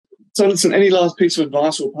So listen, any last piece of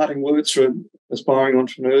advice or parting words for aspiring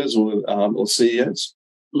entrepreneurs or CEOs?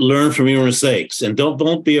 Learn from your mistakes, and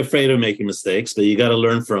don't be afraid of making mistakes, but you got to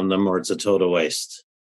learn from them or it's a total waste.